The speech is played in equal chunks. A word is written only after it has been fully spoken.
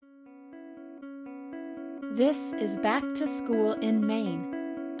This is Back to School in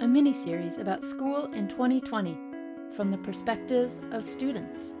Maine, a mini-series about school in 2020 from the perspectives of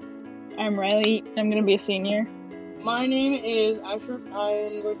students. I'm Riley. I'm going to be a senior. My name is Asher. I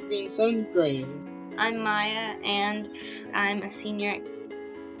am going to be in 7th grade. I'm Maya, and I'm a senior.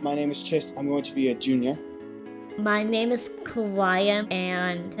 My name is Chase. I'm going to be a junior. My name is Kawaya,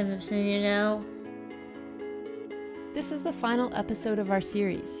 and I'm a senior now. This is the final episode of our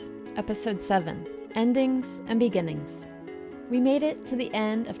series, Episode 7, Endings and Beginnings. We made it to the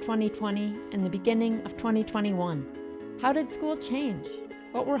end of 2020 and the beginning of 2021. How did school change?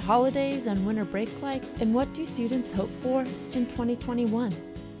 What were holidays and winter break like? And what do students hope for in 2021?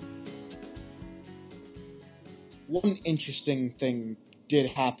 One interesting thing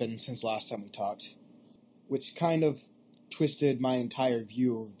did happen since last time we talked, which kind of twisted my entire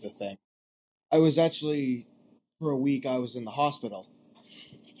view of the thing. I was actually, for a week, I was in the hospital,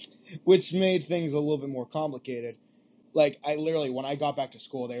 which made things a little bit more complicated. Like, when I got back to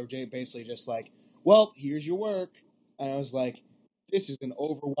school, they were basically just like, well, here's your work. And I was like, this is an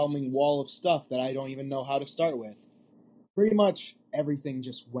overwhelming wall of stuff that I don't even know how to start with. Pretty much everything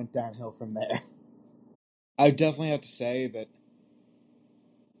just went downhill from there. I definitely have to say that,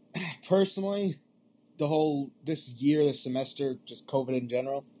 personally, this semester, just COVID in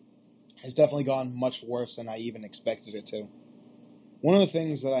general, has definitely gone much worse than I even expected it to. One of the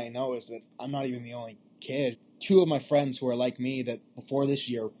things that I know is that I'm not even the only kid. Two of my friends who are like me that before this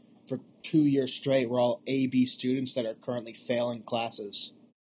year, for 2 years straight, were all A/B students that are currently failing classes.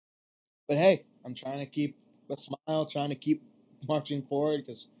 But hey, I'm trying to keep a smile, trying to keep marching forward,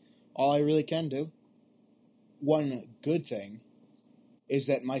 because all I really can do. One good thing is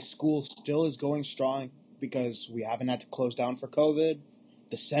that my school still is going strong because we haven't had to close down for COVID.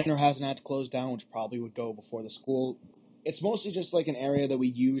 The center hasn't had to close down, which probably would go before the school. It's mostly just like an area that we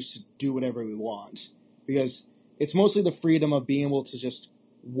use to do whatever we want, because it's mostly the freedom of being able to just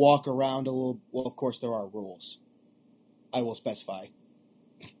walk around a little. Well, of course, there are rules. I will specify.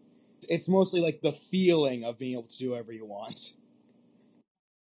 It's mostly like the feeling of being able to do whatever you want.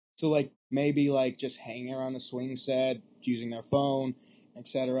 So like maybe like just hanging around the swing set, using their phone,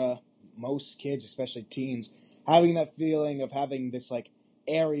 etc. Most kids, especially teens, having that feeling of having this like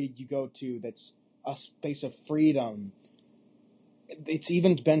area you go to that's a space of freedom. It's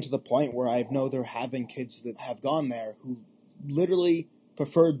even been to the point where I know there have been kids that have gone there who literally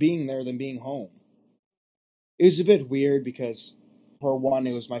preferred being there than being home. It was a bit weird because, for one,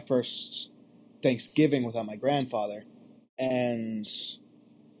 it was my first Thanksgiving without my grandfather, and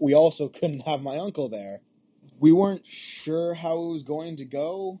we also couldn't have my uncle there. We weren't sure how it was going to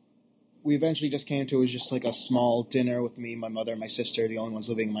go. We eventually just came to it was just like a small dinner with me, my mother, and my sister, the only ones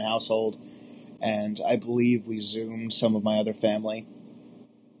living in my household. And I believe we Zoomed some of my other family.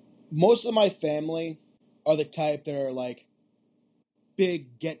 Most of my family are the type that are like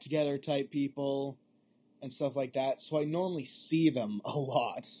big get-together type people and stuff like that, so I normally see them a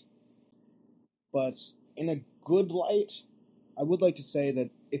lot. But in a good light, I would like to say that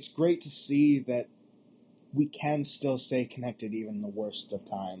it's great to see that we can still stay connected even in the worst of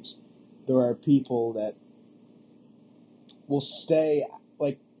times. There are people that will stay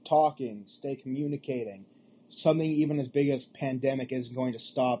like talking, stay communicating. Something even as big as pandemic isn't going to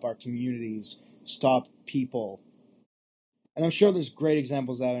stop our communities, stop people. And I'm sure there's great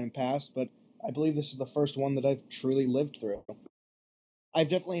examples of that in the past, but I believe this is the first one that I've truly lived through. I've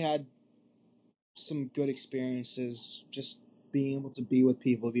definitely had some good experiences just being able to be with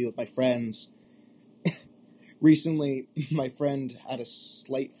people, be with my friends. Recently, my friend had a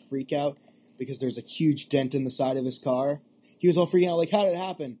slight freak out because there's a huge dent in the side of his car. He was all freaking out, like, how did it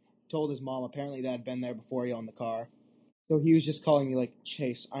happen? Told his mom, apparently that had been there before he owned the car. So he was just calling me like,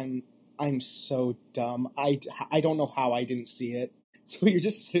 Chase, I'm so dumb. I don't know how I didn't see it. So you're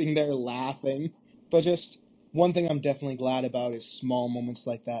just sitting there laughing. But just one thing I'm definitely glad about is small moments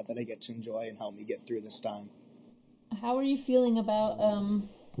like that I get to enjoy and help me get through this time. How are you feeling about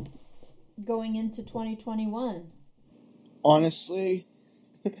going into 2021? Honestly,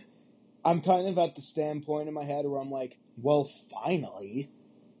 I'm kind of at the standpoint in my head where I'm like, well, finally.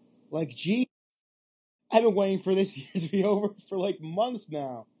 Like, gee, I've been waiting for this year to be over for like months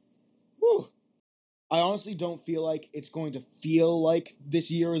now. Whew. I honestly don't feel like it's going to feel like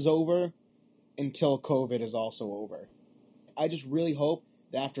this year is over until COVID is also over. I just really hope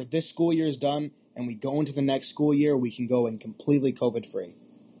that after this school year is done and we go into the next school year, we can go in completely COVID-free.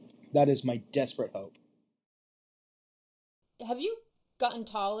 That is my desperate hope. Have you gotten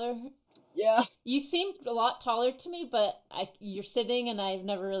taller? Yeah. You seem a lot taller to me, but you're sitting and I've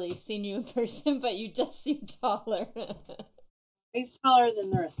never really seen you in person, but you just seem taller. He's taller than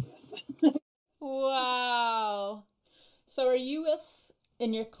the rest of us. Wow. So are you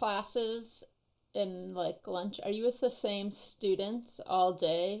in your classes in like lunch, are you with the same students all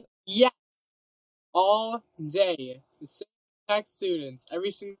day? Yeah, all day. The same exact students,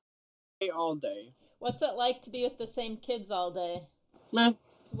 every single day, all day. What's it like to be with the same kids all day? Meh.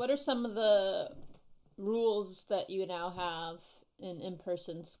 So what are some of the rules that you now have in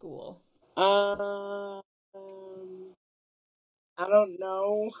in-person school? Um, I don't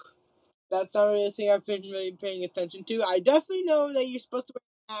know. That's not really a thing I've been really paying attention to. I definitely know that you're supposed to wear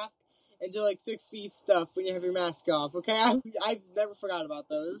a mask and do like 6 feet stuff when you have your mask off. Okay, I've never forgot about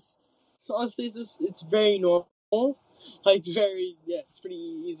those. So honestly, it's very normal. Like it's pretty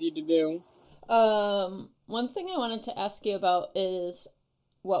easy to do. One thing I wanted to ask you about is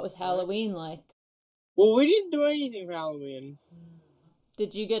what was Halloween like? Well, we didn't do anything for Halloween.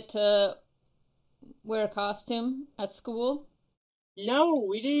 Did you get to wear a costume at school? No,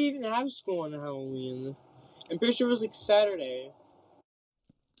 we didn't even have school on Halloween. I'm pretty sure it was like Saturday.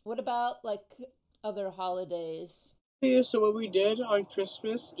 What about like other holidays? Yeah, so what we did on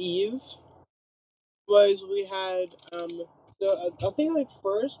Christmas Eve was we had I think like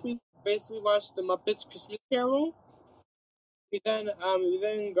first we basically watched the Muppets Christmas Carol. We then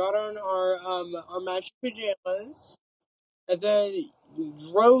got on our matching pajamas, and then we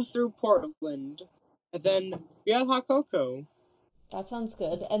drove through Portland, and then we had hot cocoa. That sounds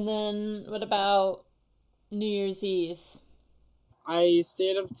good. And then what about New Year's Eve? I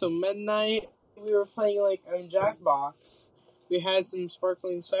stayed up till midnight. We were playing like Jackbox. We had some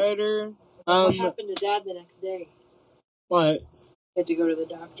sparkling cider. What happened to Dad the next day? What? He had to go to the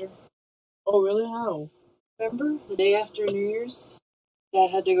doctor. Oh, really? How? Remember? The day after New Year's?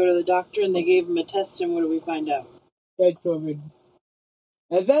 Dad had to go to the doctor and they gave him a test, and what did we find out? He had COVID.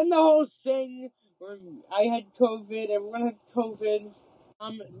 And then the whole thing where I had COVID, everyone had COVID.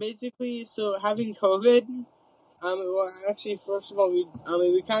 Basically, so having COVID, well, actually, first of all, we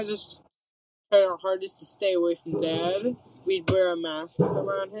kind of just tried our hardest to stay away from Dad. We'd wear our masks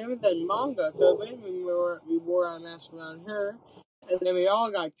around him. Then Mom got COVID. We wore our mask around her. And then we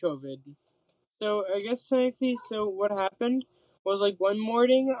all got COVID. So I guess technically, so what happened was like one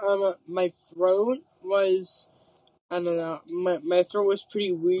morning, my throat was, I don't know, my throat was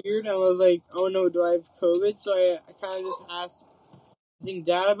pretty weird. I was like, oh no, do I have COVID? So I kind of just asked, I think,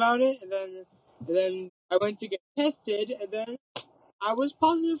 Dad about it. And then I went to get tested. And then I was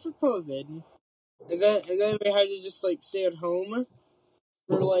positive for COVID. And then we had to just like stay at home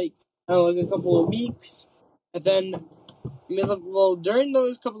for like, I don't know, like a couple of weeks. And then, during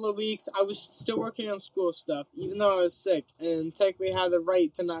those couple of weeks, I was still working on school stuff, even though I was sick, and technically had the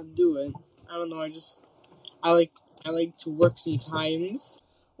right to not do it. I don't know. I like to work sometimes.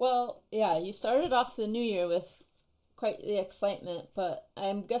 Well, yeah, you started off the new year with quite the excitement, but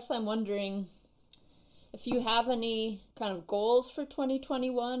I'm wondering if you have any kind of goals for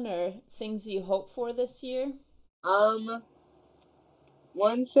 2021 or things you hope for this year.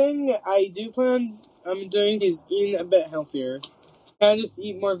 One thing I do plan on doing is eating a bit healthier. Kind of just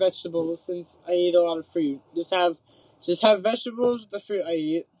eat more vegetables since I eat a lot of fruit. Just have vegetables with the fruit I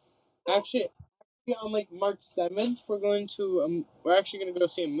eat. Actually, on like March 7th, we're actually gonna go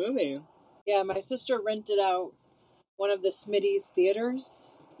see a movie. Yeah, my sister rented out one of the Smitty's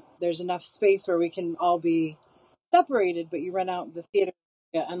theaters. There's enough space where we can all be separated, but you rent out the theater,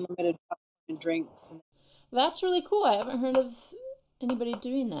 get unlimited popcorn and drinks. That's really cool. I haven't heard of anybody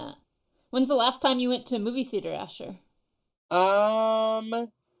doing that. When's the last time you went to a movie theater, Asher? I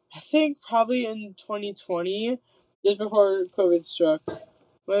think probably in 2020, just before COVID struck,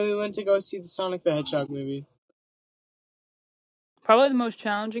 when we went to go see the Sonic the Hedgehog movie. Probably the most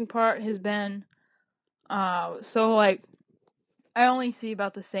challenging part has been, so like, I only see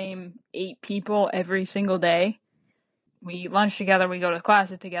about the same 8 people every single day. We lunch together, we go to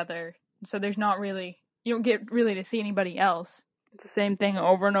classes together, so there's not really, you don't get really to see anybody else. It's the same thing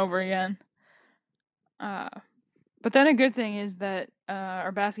over and over again. But then a good thing is that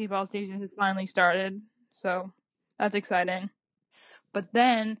our basketball season has finally started, so that's exciting. But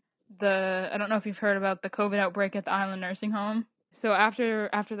then I don't know if you've heard about the COVID outbreak at the Island Nursing Home. So after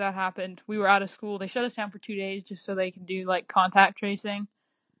that happened, we were out of school. They shut us down for 2 days just so they could do like contact tracing.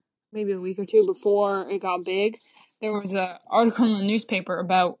 Maybe a week or two before it got big, there was an article in the newspaper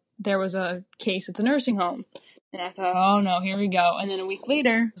about there was a case at the nursing home. And I thought, oh no, here we go. And then a week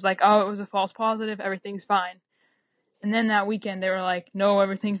later, it was like, oh, it was a false positive, everything's fine. And then that weekend, they were like, no,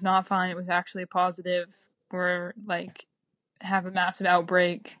 everything's not fine. It was actually a positive. We're like, have a massive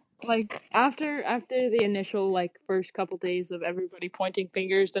outbreak. Like after the initial like first couple days of everybody pointing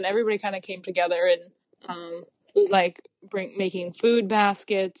fingers, then everybody kind of came together and was like making food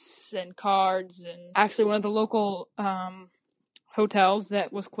baskets and cards, and actually one of the local hotels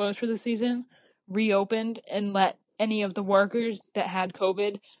that was closed for the season reopened and let any of the workers that had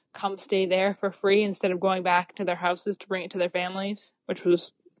COVID come stay there for free instead of going back to their houses to bring it to their families, which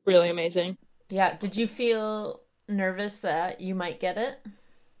was really amazing. Yeah, did you feel nervous that you might get it?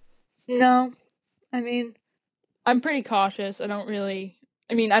 No, I mean, I'm pretty cautious. I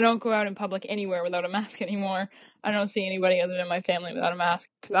don't go out in public anywhere without a mask anymore. I don't see anybody other than my family without a mask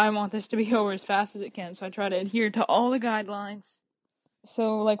because I want this to be over as fast as it can, so I try to adhere to all the guidelines.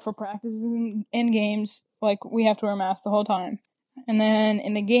 So, like, for practices and games, like, we have to wear a mask the whole time. And then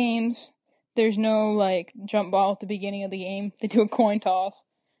in the games, there's no, like, jump ball at the beginning of the game. They do a coin toss.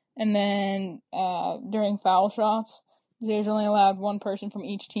 And then during foul shots, there's only allowed one person from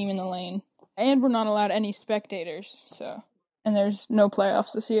each team in the lane. And we're not allowed any spectators, so... And there's no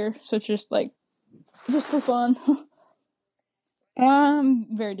playoffs this year, so it's just for fun.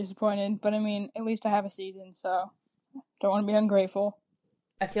 I'm very disappointed, but I mean, at least I have a season, so don't want to be ungrateful.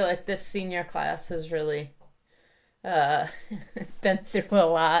 I feel like this senior class has really been through a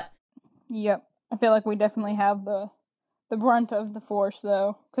lot. Yep. I feel like we definitely have the brunt of the force,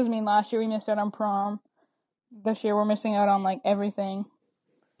 though. Because, I mean, last year we missed out on prom. This year we're missing out on, like, everything.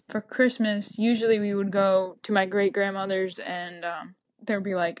 For Christmas, usually we would go to my great-grandmother's, and there would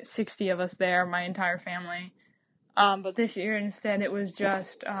be, like, 60 of us there, my entire family. But this year, instead, it was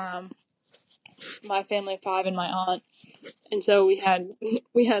just my family of 5 and my aunt. And so we had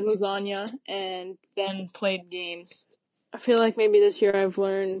lasagna and then played games. I feel like maybe this year I've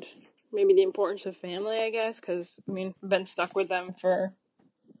learned maybe the importance of family, I guess, because, I mean, I've been stuck with them for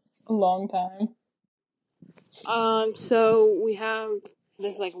a long time. So we have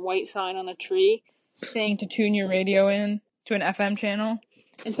this, like, white sign on a tree saying to tune your radio in to an FM channel.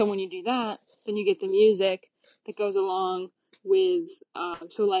 And so when you do that, then you get the music that goes along with,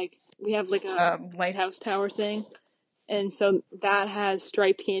 so, like, we have, like, a lighthouse tower thing. And so that has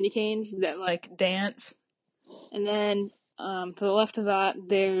striped candy canes that, like, dance. And then to the left of that,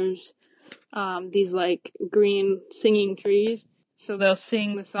 there's these, like, green singing trees. So they'll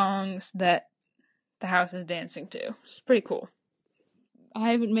sing the songs that the house is dancing to. It's pretty cool.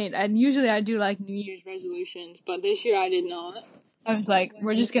 Usually I do, like, New Year's resolutions, but this year I did not. I was like,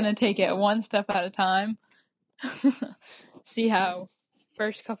 we're just going to take it one step at a time. See how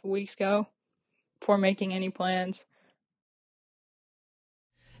first couple weeks go before making any plans.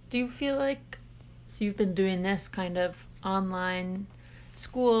 Do you feel like, so you've been doing this kind of online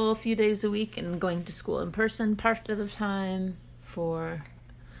school a few days a week and going to school in person part of the time for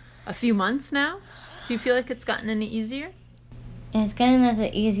a few months now? Do you feel like it's gotten any easier? It's getting a little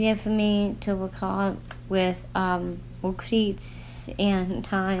easier for me to record with worksheets and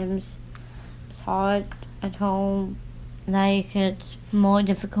times. It's hard at home. Like, it's more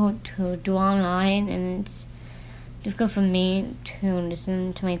difficult to do online, and it's difficult for me to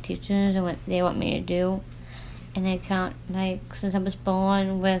listen to my teachers and what they want me to do. And I can't, like, since I was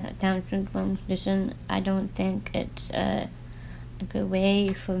born with a Down syndrome condition, I don't think it's a good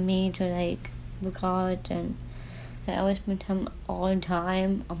way for me to, like, record, and I always spend time all the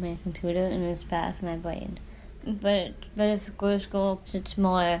time on my computer, and it's bad for my brain. But if I go to school, it's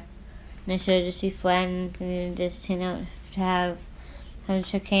more nicer to see friends and just hang out, to have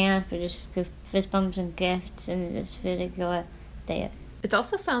shake hands, but just give fist bumps and gifts, and just feel like you're there. It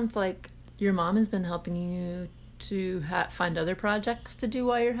also sounds like your mom has been helping you to find other projects to do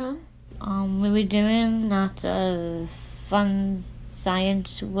while you're home. We were doing lots of fun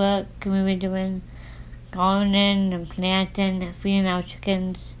science work, and we were doing gardening and planting, feeding our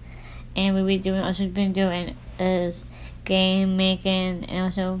chickens, and also been doing is game making, and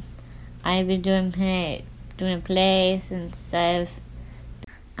also I've been doing plays and stuff.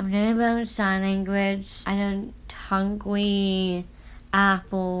 I'm learning about sign language. I learned hungry,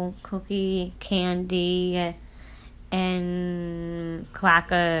 apple, cookie, candy, and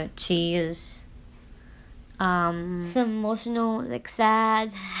cracker, cheese. Some emotional, like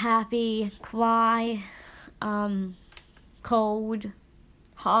sad, happy, cry, cold,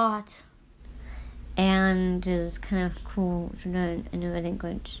 hot, and just kind of cool to learn a new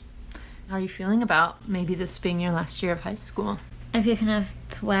language. How are you feeling about maybe this being your last year of high school? I feel kind of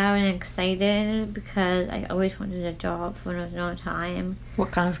proud and excited because I always wanted a job for a long time.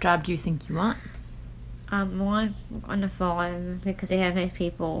 What kind of job do you think you want? I want to work on the farm because they have nice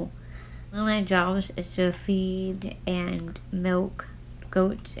people. One of my jobs is to feed and milk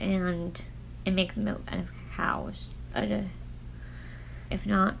goats and make milk out of cows. If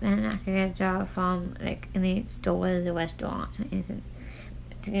not, then I can get a job from like any stores or restaurants or anything.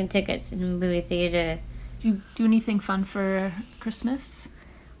 Taking tickets in the movie theater Do you do anything fun for Christmas?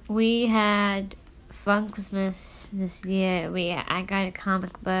 We had fun Christmas this year. I got a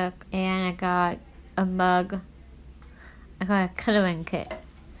comic book and I got a mug. I got a coloring kit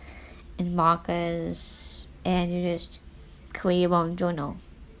and markers, and you just create your own journal.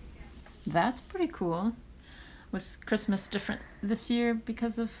 That's pretty cool. Was Christmas different this year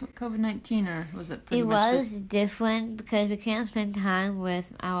because of COVID-19, or was it pretty much It was different because we can't spend time with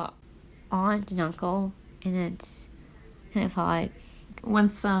our aunt and uncle, and it's kind of hard.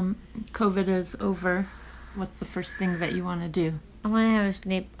 Once COVID is over, what's the first thing that you want to do? I want to have a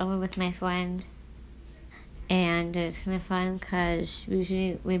sleepover with my friend, and it's kind of fun because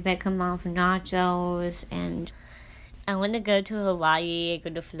usually we bake them out for nachos, and I want to go to Hawaii, go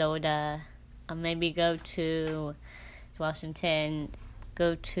to Florida, or maybe go to Washington,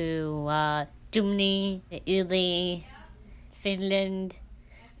 go to Germany, Italy, Finland,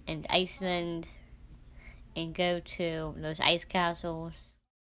 and Iceland, and go to those ice castles.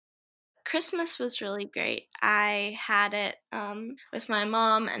 Christmas was really great. I had it with my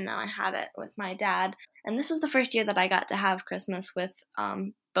mom, and then I had it with my dad. And this was the first year that I got to have Christmas with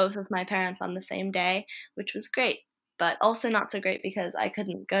both of my parents on the same day, which was great. But also not so great because I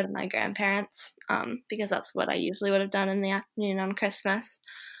couldn't go to my grandparents because that's what I usually would have done in the afternoon on Christmas.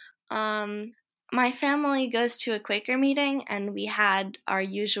 My family goes to a Quaker meeting, and we had our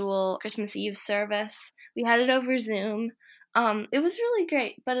usual Christmas Eve service. We had it over Zoom. It was really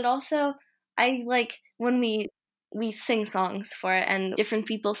great, but it also, I like when we sing songs for it, and different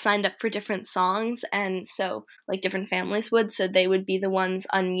people signed up for different songs, and so like different families would, so they would be the ones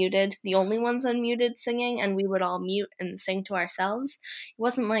unmuted, the only ones unmuted singing, and we would all mute and sing to ourselves. It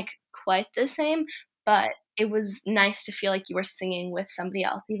wasn't like quite the same, but it was nice to feel like you were singing with somebody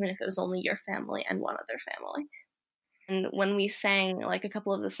else, even if it was only your family and one other family. And when we sang like a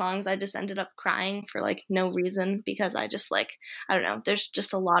couple of the songs, I just ended up crying for like no reason because I just like, I don't know, there's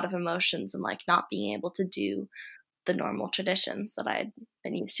just a lot of emotions and like not being able to do the normal traditions that I'd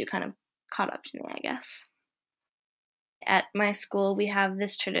been used to kind of caught up to me, I guess. At my school, we have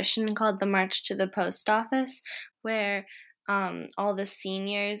this tradition called the March to the Post Office, where all the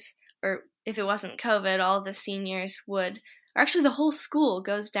seniors, or if it wasn't COVID, all the seniors would, or actually the whole school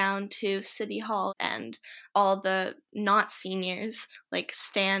goes down to City Hall, and all the not seniors like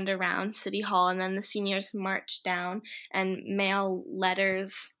stand around City Hall, and then the seniors march down and mail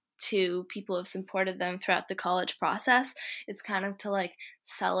letters to people who have supported them throughout the college process. It's kind of to like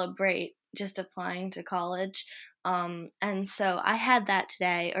celebrate just applying to college. And so I had that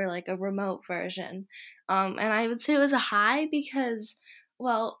today, or like a remote version. And I would say it was a high because,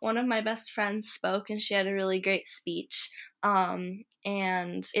 well, one of my best friends spoke and she had a really great speech. And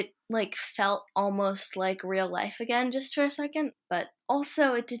it like felt almost like real life again just for a second, but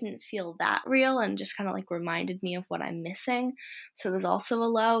also it didn't feel that real and just kind of like reminded me of what I'm missing. So it was also a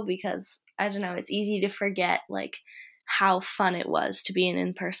low because I don't know, it's easy to forget like how fun it was to be in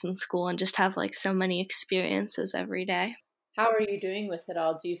in-person school and just have like so many experiences every day. How are you doing with it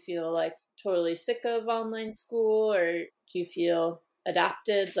all? Do you feel like totally sick of online school, or do you feel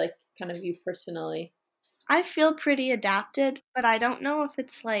adapted, like kind of you personally? I feel pretty adapted, but I don't know if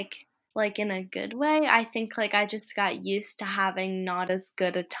it's like in a good way. I think like I just got used to having not as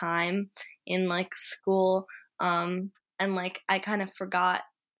good a time in like school, and like I kind of forgot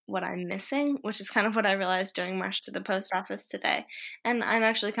what I'm missing, which is kind of what I realized during March to the Post Office today. And I'm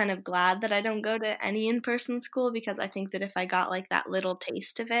actually kind of glad that I don't go to any in-person school, because I think that if I got like that little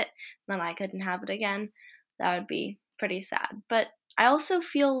taste of it, then I couldn't have it again. That would be pretty sad. But I also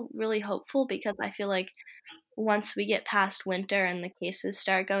feel really hopeful because I feel like once we get past winter and the cases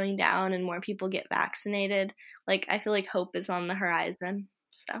start going down and more people get vaccinated, like I feel like hope is on the horizon.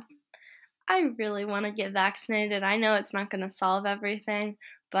 So I really want to get vaccinated. I know it's not going to solve everything,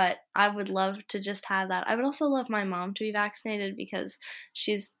 but I would love to just have that. I would also love my mom to be vaccinated because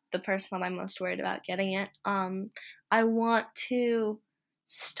she's the person that I'm most worried about getting it. I want to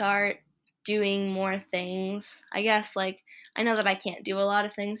start doing more things. I guess like I know that I can't do a lot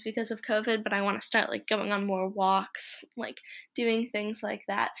of things because of COVID, but I want to start like going on more walks, like doing things like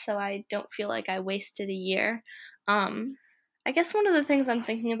that so I don't feel like I wasted a year. I guess one of the things I'm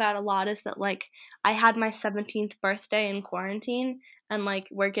thinking about a lot is that like I had my 17th birthday in quarantine, and like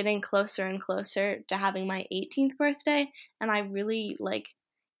we're getting closer and closer to having my 18th birthday, and I really like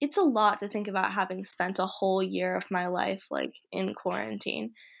it's a lot to think about having spent a whole year of my life like in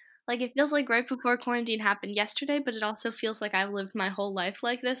quarantine. Like it feels like right before quarantine happened yesterday, but it also feels like I've lived my whole life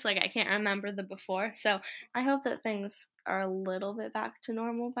like this. Like I can't remember the before. So I hope that things are a little bit back to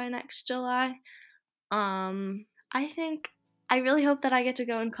normal by next July. I think I really hope that I get to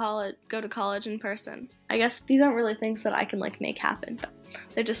go to college in person. I guess these aren't really things that I can make happen, but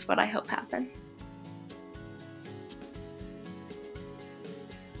they're just what I hope happen.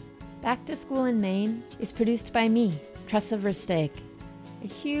 Back to School in Maine is produced by me, Tressa Versteeg. A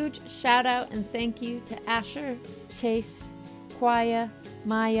huge shout out and thank you to Asher, Chase, Quaya,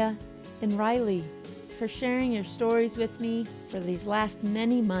 Maya, and Riley for sharing your stories with me for these last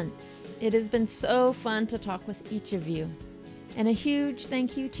many months. It has been so fun to talk with each of you. And a huge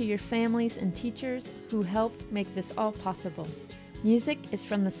thank you to your families and teachers who helped make this all possible. Music is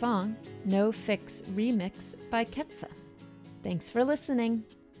from the song No Fix Remix by Ketsa. Thanks for listening.